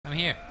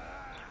here.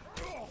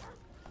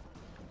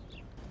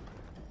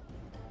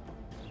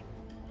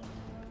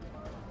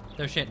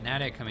 Oh shit, now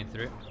they're coming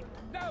through.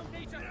 No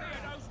need to fear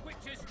those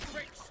witches'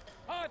 tricks.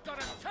 I've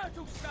got a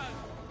turtle stone.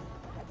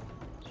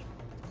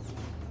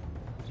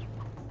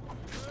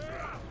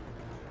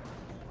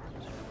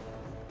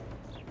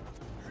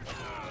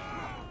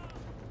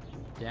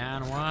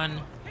 Down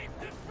one. Hit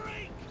the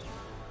freak.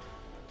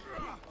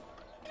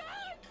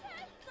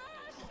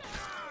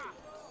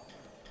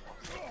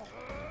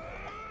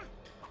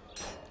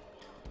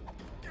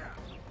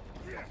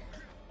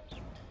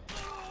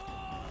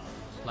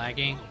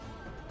 Lagging.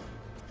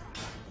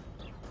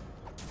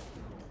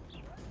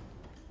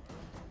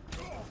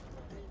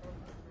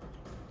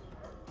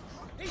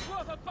 He's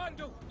worth a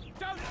bundle.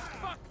 Don't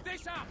fuck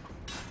this up.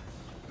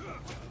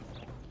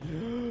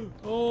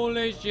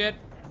 Holy shit.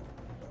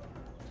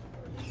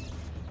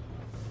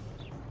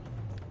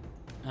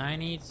 I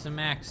need some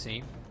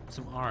axie.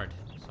 Some art.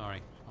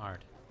 Sorry,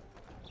 art.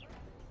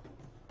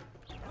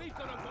 We've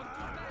got a wanted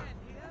man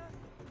here.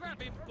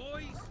 Grab him,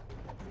 boys.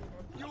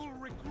 You'll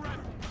regret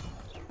it.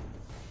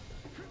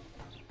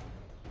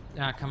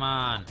 Ah, come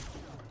on.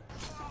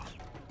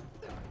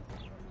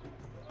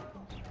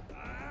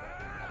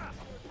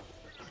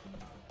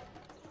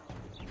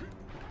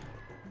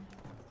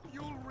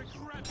 You'll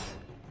regret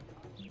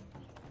it.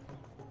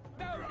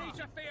 No need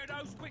to fear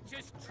those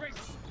witches'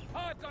 tricks.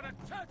 I've got a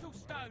turtle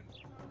stone.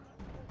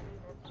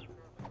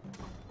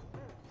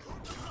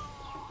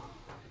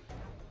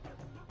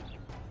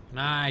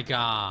 My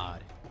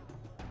god.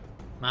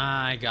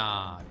 My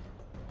god.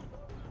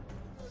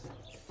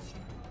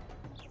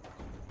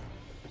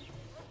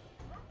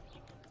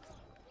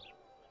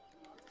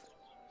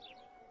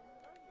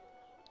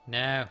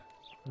 No.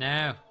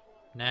 No.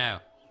 No.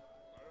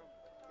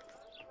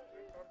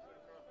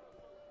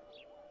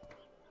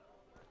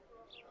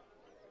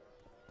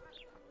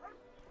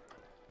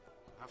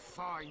 A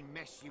fine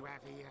mess you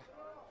have here.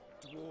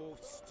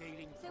 Dwarves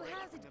stealing So bread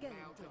how's from it the going,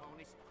 mouths dear? of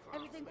honest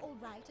Everything craftsmen. all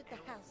right at the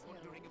house here?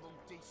 Wandering among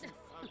decent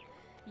folk.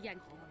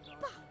 Yank.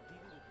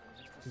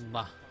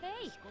 Bah.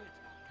 Hey,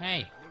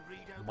 Hey. The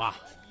Rito Wah.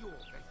 catch your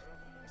veth.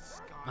 The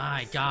sky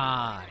My is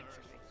god. so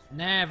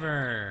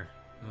Never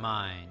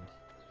mind.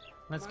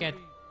 Let's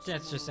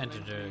just enter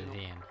the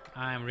end.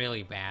 I'm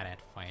really bad at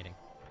fighting.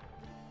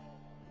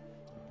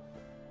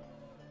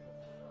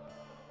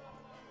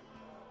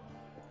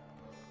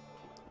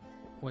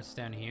 What's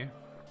down here?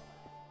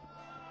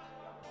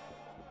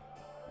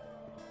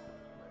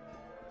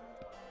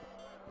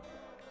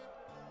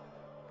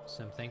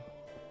 Something.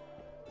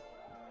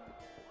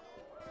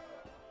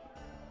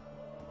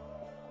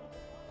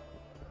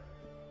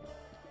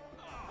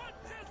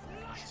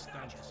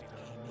 Stand to see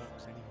those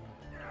mugs anymore.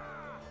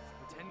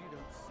 Pretend you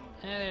don't see.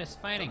 Hey, there's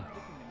fighting.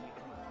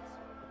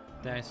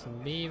 There's some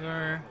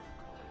beaver.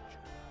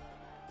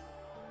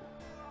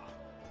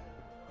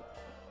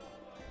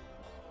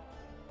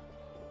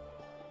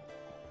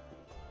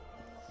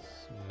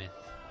 Smith.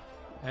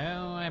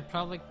 Oh, I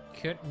probably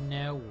could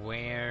know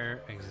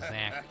where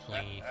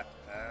exactly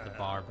the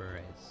barber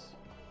is.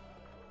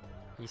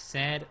 He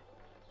said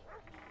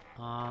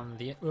on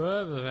the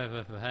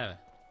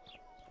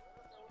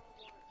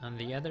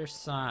other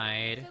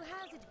side so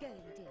how's it going,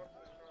 dear?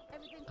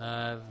 Everything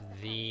of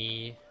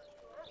the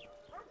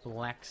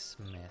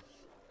blacksmith.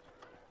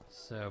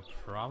 So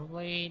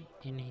probably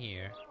in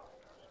here.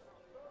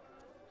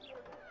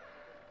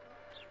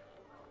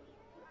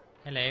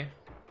 Hello.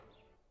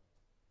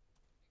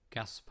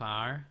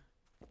 Gaspar.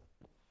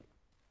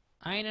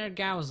 Einer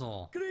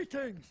Gausel.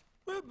 Greetings!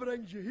 What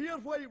brings you here,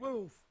 White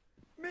Wolf?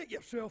 Make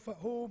yourself at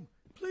home,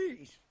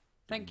 please.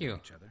 Thank you.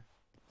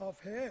 I've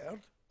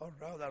heard, or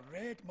rather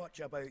read much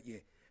about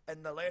you,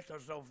 in the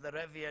letters of the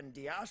Rivian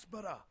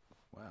diaspora.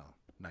 Well,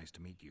 nice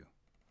to meet you.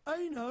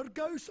 Einar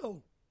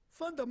Gausel,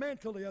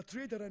 fundamentally a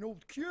trader in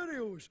old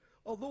curios,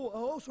 although I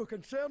also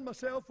concern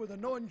myself with the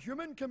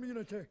non-human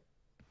community.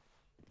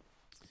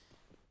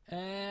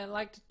 I'd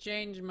like to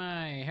change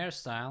my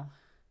hairstyle.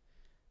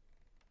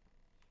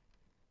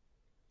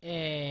 I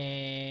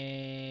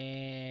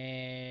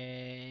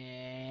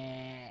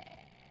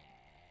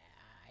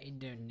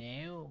don't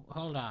know.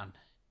 Hold on.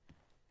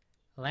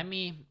 Let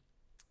me...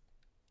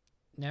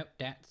 Nope,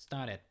 that's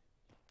not it.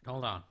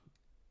 Hold on.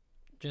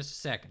 Just a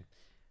second.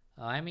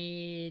 Let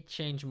me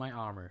change my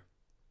armor.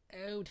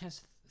 Oh, it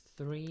has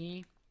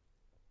 3.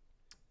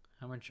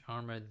 How much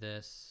armor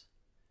this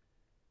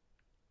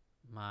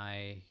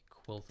my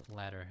quilt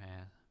ladder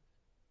has?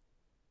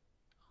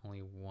 Only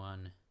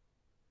 1.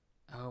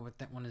 Oh, but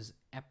that one is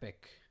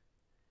epic.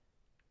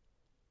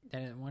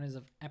 That one is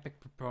of epic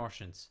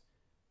proportions.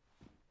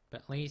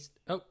 But at least...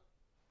 Oh!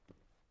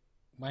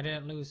 Why did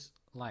it lose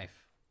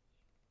life?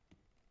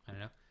 I don't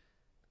know.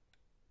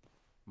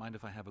 Mind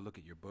if I have a look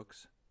at your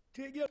books?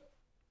 Take your...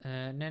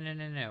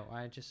 No.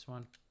 I just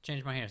want to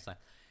change my hairstyle.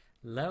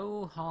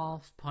 Low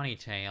half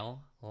ponytail,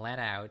 let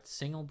out,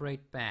 single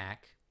braid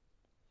back.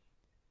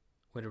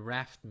 What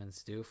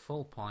raftmans do,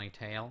 full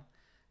ponytail.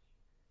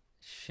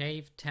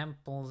 Shaved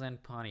temples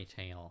and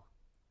ponytail.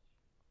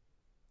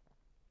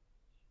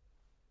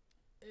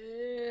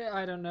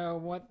 I don't know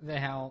what the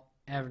hell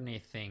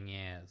anything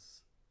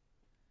is.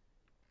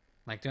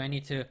 Like, do I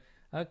need to...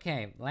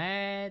 Okay,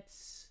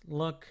 let's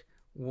look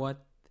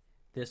what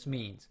this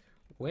means.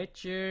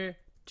 Witcher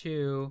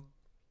 2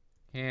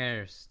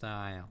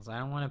 hairstyles. I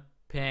don't want to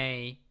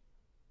pay...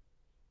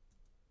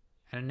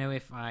 I don't know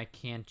if I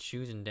can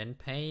choose and then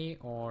pay,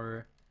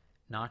 or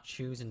not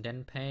choose and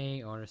then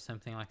pay, or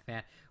something like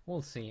that.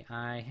 We'll see.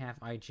 I have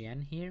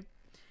IGN here,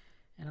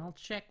 and I'll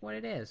check what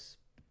it is.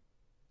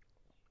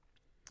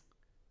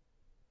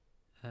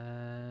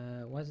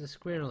 What's the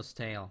squirrel's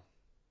tail?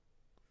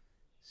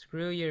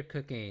 Screw your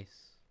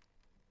cookies.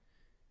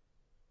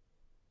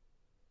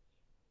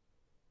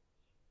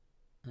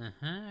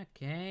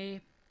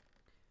 Okay.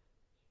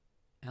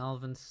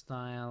 Elven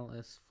style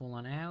is full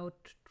on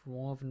out.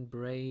 Dwarven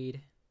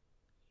braid.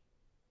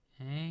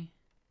 Hey.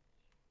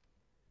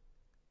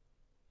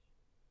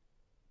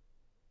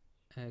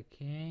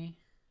 Okay.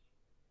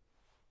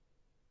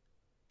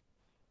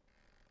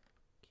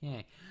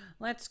 Okay.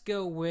 Let's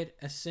go with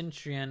a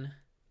Centurion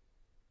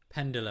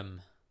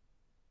pendulum.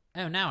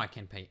 Oh, now I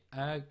can pay.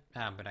 But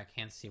I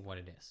can't see what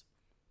it is.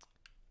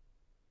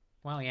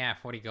 Well, yeah,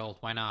 40 gold.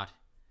 Why not?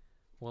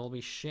 We'll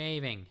be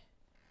shaving.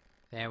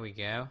 There we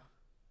go.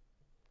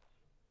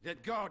 The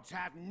gods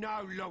have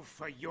no love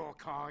for your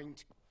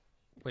kind.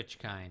 Which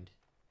kind?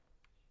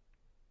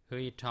 Who are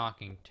you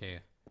talking to?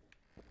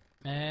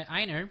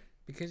 I know,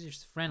 because you're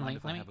friendly. Mind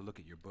if I have a look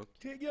at your book?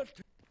 Take your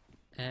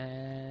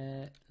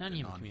Non-human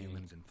community.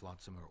 Non-humans in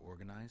Flotsam are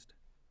organized?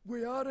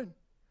 We aren't,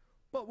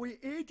 but we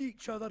aid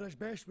each other as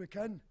best we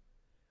can.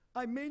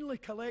 I mainly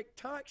collect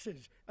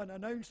taxes and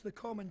announce the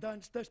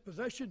Commandant's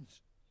dispositions.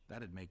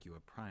 That'd make you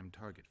a prime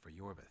target for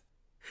Yorvith.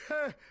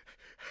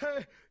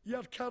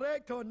 You're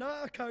correct on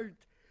that account.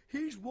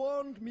 He's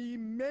warned me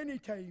many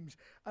times,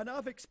 and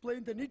I've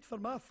explained the need for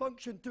my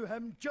function to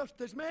him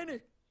just as many.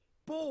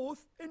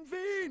 Both in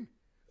vain.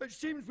 It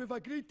seems we've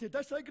agreed to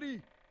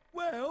disagree.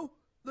 Well,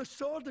 the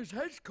sword is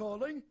his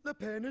calling, the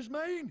pen is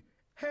mine.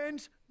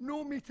 Hence,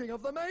 no meeting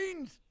of the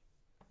minds.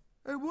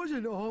 It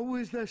wasn't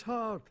always this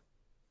hard.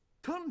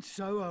 Turned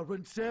sour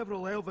when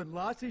several elven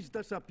lassies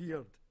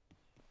disappeared.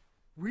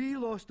 We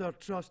lost our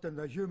trust in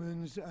the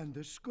humans, and the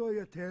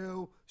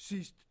Scoia'tael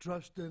ceased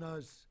trusting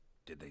us.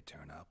 Did they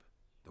turn up?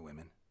 The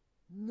women?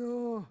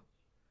 No.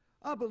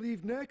 I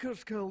believe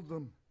Neckers killed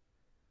them.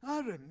 I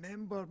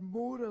remember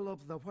Morrill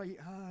of the White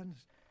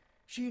Hands.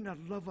 She and her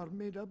lover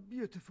made a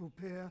beautiful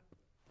pair.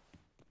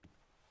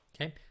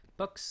 Okay,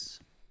 books.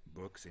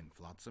 Books in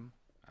Flotsam?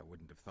 I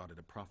wouldn't have thought it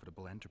a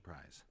profitable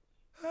enterprise.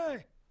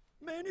 Hey,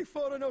 many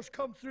foreigners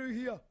come through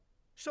here.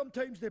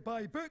 Sometimes they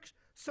buy books,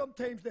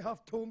 sometimes they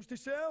have tomes to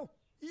sell.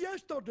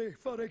 Yesterday,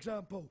 for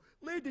example,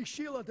 Lady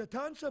Sheila de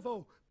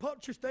Tanseville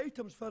purchased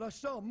items for a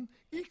sum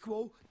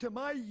equal to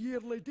my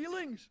yearly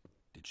dealings.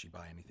 Did she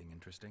buy anything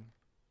interesting?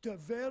 De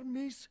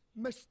Vermis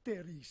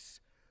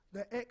Mysteries,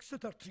 the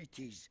Exeter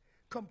Treatise,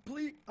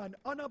 complete and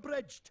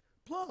unabridged,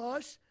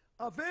 plus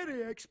a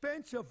very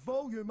expensive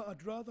volume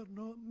I'd rather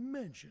not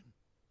mention.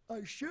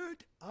 I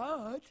should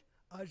add,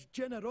 as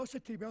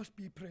generosity must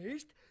be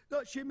praised,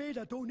 that she made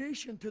a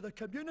donation to the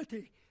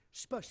community,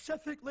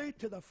 specifically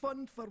to the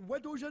Fund for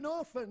Widows and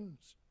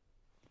Orphans.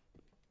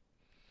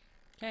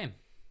 Okay,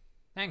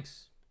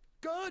 thanks.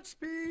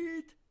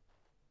 Godspeed!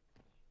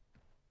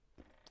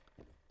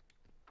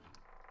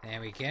 There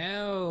we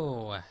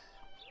go.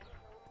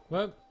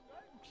 Whoop.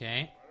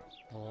 Okay.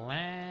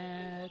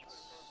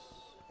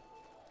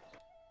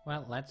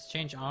 Let's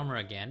change armor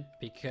again,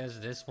 because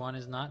this one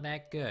is not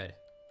that good.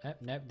 Oh,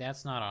 nope,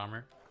 that's not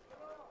armor.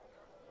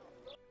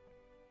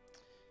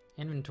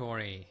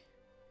 Inventory.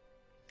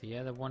 The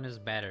other one is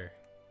better.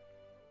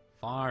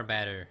 Far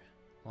better.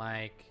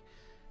 Like,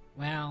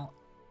 well,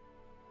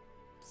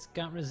 it's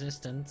got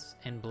resistance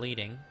and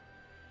bleeding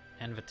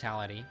and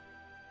vitality.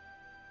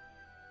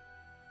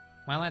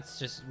 Well, let's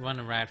just run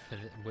a route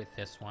with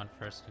this one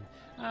first.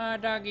 Ah,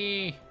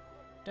 doggy!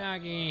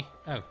 Doggy!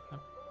 Oh.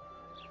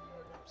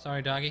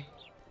 Sorry, doggy.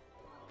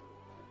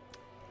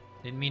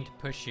 Didn't mean to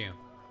push you.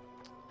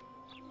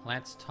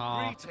 Let's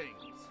talk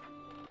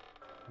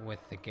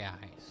with the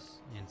guys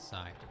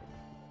inside.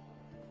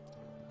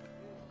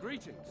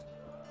 Greetings.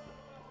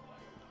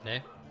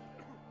 There?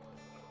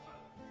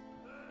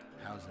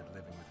 How's it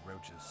living with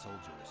Roach's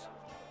soldiers?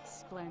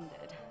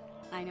 Splendid.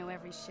 I know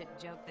every shit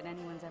joke that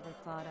anyone's ever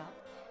thought up.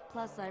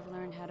 Plus, I've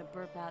learned how to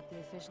burp out the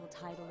official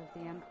title of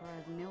the Emperor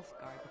of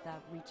Nilfgaard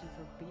without reaching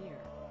for beer.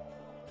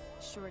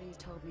 Shorty's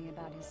told me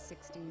about his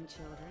 16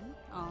 children,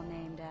 all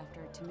named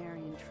after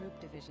Temerian troop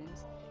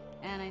divisions,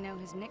 and I know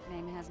his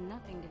nickname has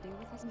nothing to do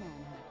with his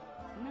manhood.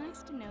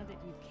 Nice to know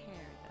that you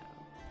care,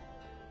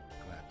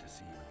 though. Glad to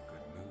see you in a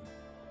good mood.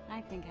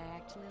 I think I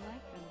actually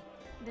like them.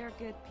 They're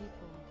good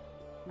people.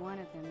 One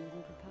of them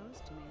even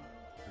proposed to me.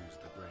 Who's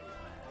the brave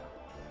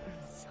man?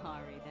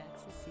 Sorry,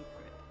 that's a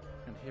secret.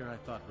 And here I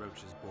thought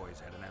Roach's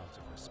boys had an ounce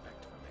of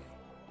respect for me.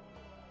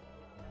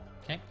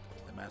 Okay.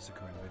 The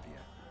massacre in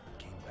Rivia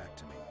came back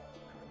to me,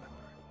 I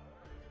remember.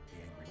 The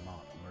angry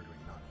mob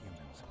murdering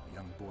non-humans, a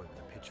young boy with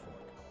a pitchfork.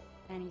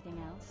 Anything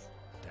else?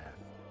 Death,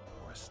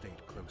 or or a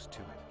state close to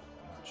it.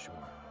 I'm not sure.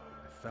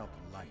 I felt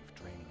life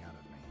draining out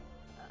of me.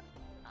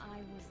 I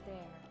was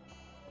there.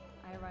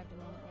 I arrived a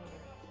moment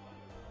later.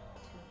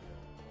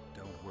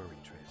 Don't worry,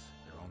 Triss.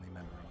 They're only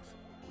memories.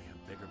 We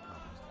have bigger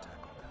problems to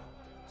tackle now.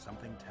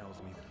 Something tells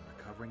me that in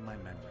recovering my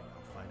memory,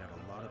 I'll find out a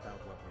lot about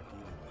what we're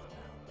dealing with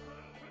now.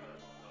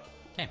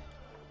 Okay.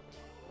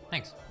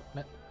 Thanks.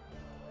 But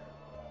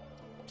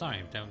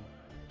sorry, don't.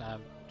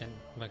 Didn't.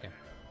 Okay.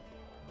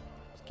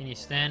 Can you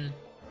stand?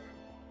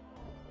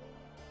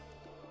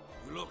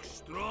 You look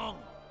strong.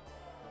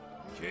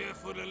 Care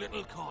for the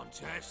little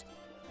contest?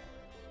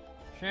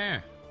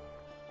 Sure.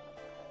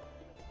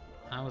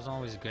 I was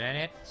always good at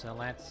it, so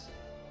let's.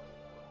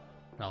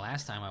 Well,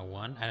 last time I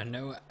won. I don't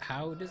know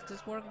how does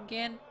this work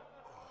again.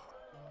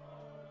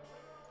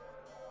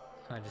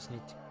 I just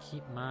need to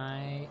keep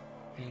my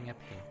thing up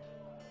here.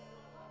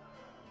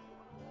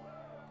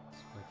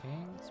 It's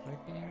working. It's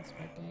working. It's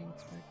working.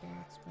 It's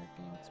working. It's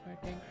working. It's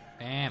working.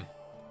 Bam.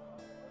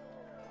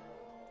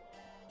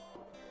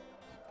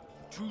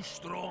 Too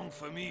strong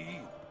for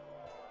me.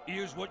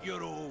 Here's what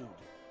you're owed.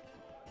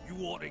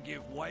 You ought to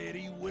give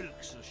Wiry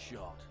Wilkes a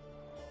shot.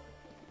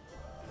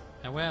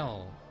 I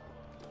will.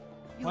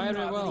 You'll Why do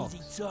I have will? an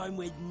easy time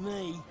with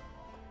me.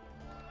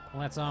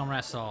 Let's arm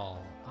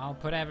wrestle. I'll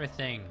put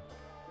everything.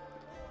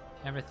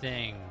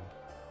 Everything.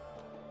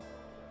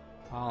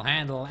 I'll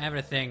handle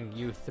everything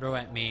you throw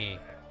at me.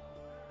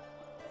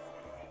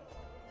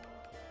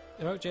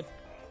 Oh shit.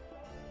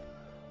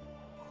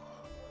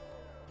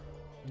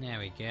 There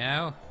we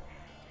go.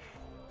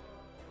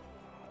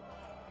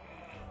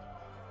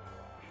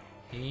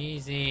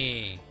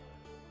 Easy.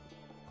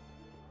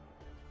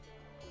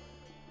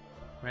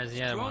 Where's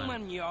the other Strong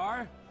one? man you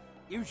are.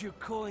 Here's your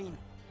coin.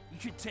 You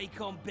should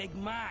take on Big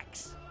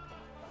Max.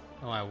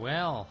 Oh, I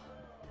will.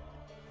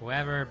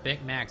 Whoever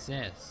Big Max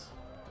is.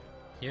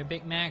 You're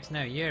Big Max?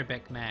 No, you're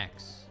Big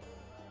Max.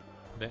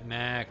 Big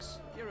Max.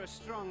 You're a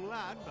strong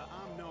lad, but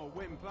I'm no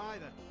wimp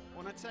either.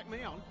 Wanna take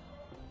me on?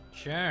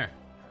 Sure.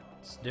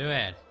 Let's do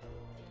it.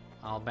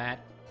 I'll bet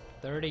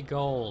 30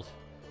 gold.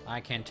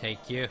 I can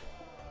take you.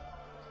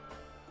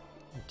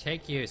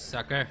 Take you,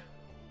 sucker.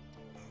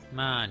 Come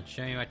on,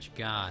 show me what you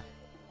got.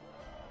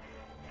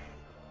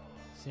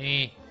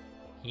 See?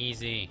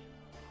 Easy.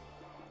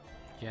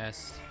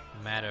 Just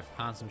a matter of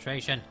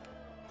concentration.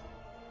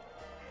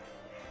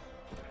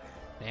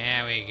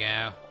 There we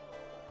go.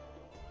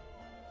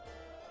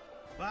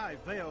 By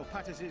Veo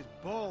Pattis's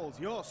balls,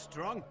 you're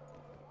strong.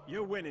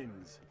 You're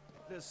winnings.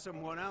 There's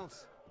someone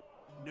else.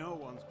 No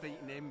one's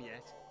beaten him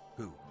yet.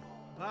 Who?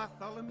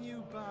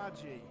 Bartholomew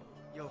Bargy.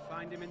 You'll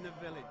find him in the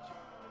village.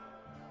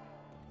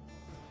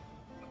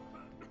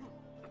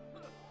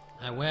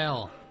 I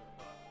will.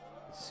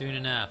 Soon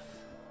enough.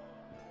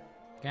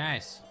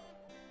 Guys.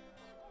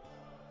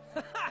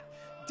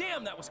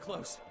 Damn, that was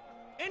close.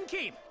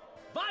 Innkeep!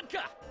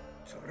 Vodka!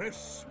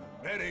 Triss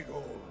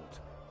Marigold.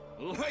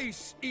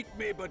 Lice eat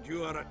me, but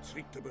you are a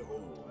treat to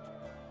behold.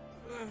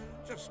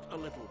 Just a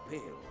little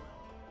pale.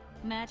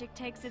 Magic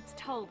takes its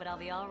toll, but I'll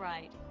be all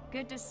right.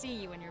 Good to see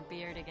you in your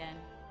beard again.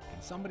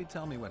 Can somebody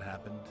tell me what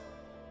happened?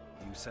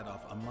 You set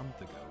off a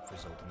month ago for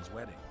Zoltan's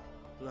wedding.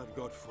 Lad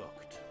got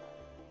fucked.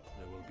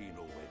 There will be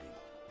no wedding.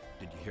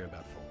 Did you hear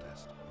about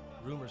Foltest?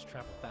 Rumors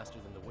travel faster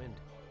than the wind.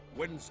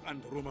 Winds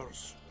and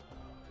rumors.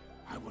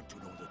 I want to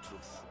know the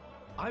truth.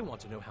 I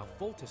want to know how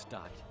Foltest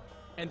died.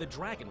 And the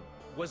dragon,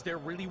 was there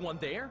really one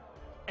there?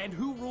 And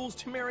who rules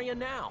Temeria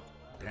now?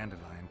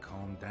 Dandelion,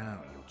 calm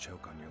down. You'll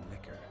choke on your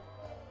liquor.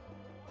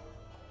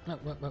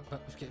 What?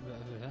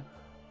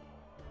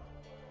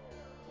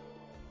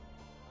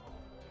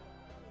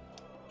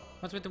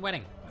 What's with the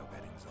wedding? No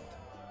wedding,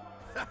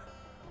 Zoltan.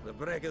 The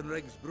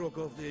Breckenrigs broke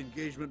off the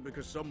engagement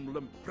because some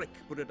limp prick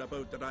put it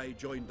about that I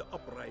joined the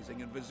uprising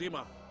in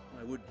Vizima.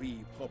 My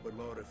would-be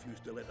Pop-in-law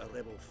refused to let a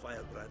rebel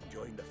firebrand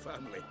join the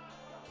family.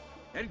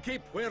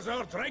 Innkeep, where's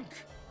our drink?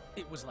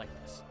 It was like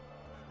this.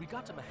 We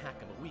got to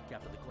Mahakam a week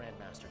after the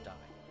Grandmaster died.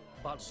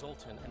 Bought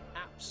Zoltan an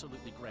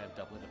absolutely grand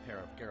doublet, a pair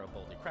of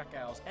Garibaldi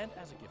Krakau's, and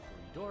as a gift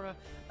for Eudora,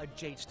 a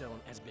jade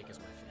stone as big as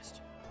my fist.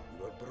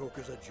 You were broke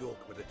as a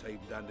joke by the time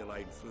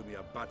Dandelion threw me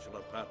a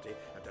bachelor party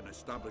at an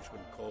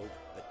establishment called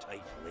the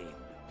Tight Lane.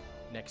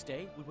 Next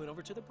day, we went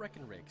over to the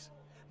Breckenrigs.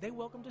 They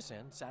welcomed us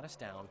in, sat us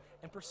down,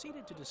 and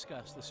proceeded to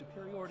discuss the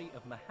superiority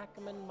of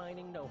Mahakaman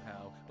mining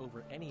know-how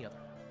over any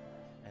other.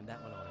 And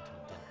that went on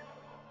until dinner.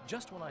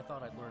 Just when I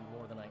thought I'd learned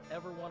more than I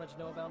ever wanted to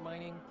know about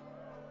mining,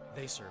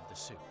 they served the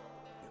soup.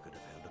 You could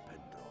have held a pin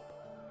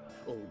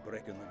drop. Old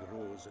Breckenridge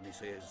rose and he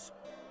says,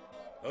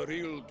 "A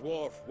real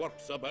dwarf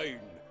works a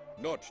mine,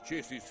 not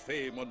chases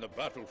fame on the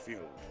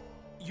battlefield."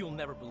 You'll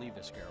never believe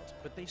this, Geralt,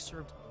 but they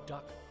served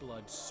duck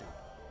blood soup.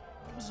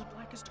 It was as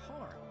black as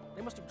tar.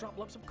 They must have dropped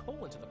lumps of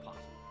coal into the pot.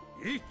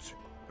 "Eat,"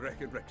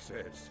 Breckenridge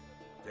says.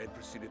 Then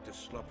proceeded to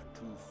slop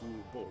 2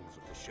 full bowls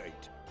of the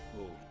shite.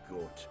 Old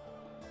goat.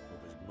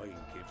 Hope his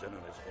mind caves in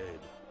on his head.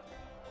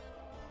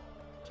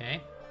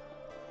 Okay.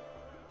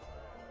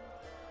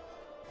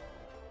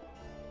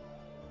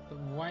 But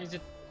why is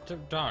it so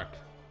dark?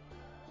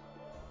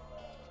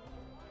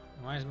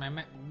 Why is my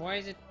why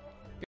is it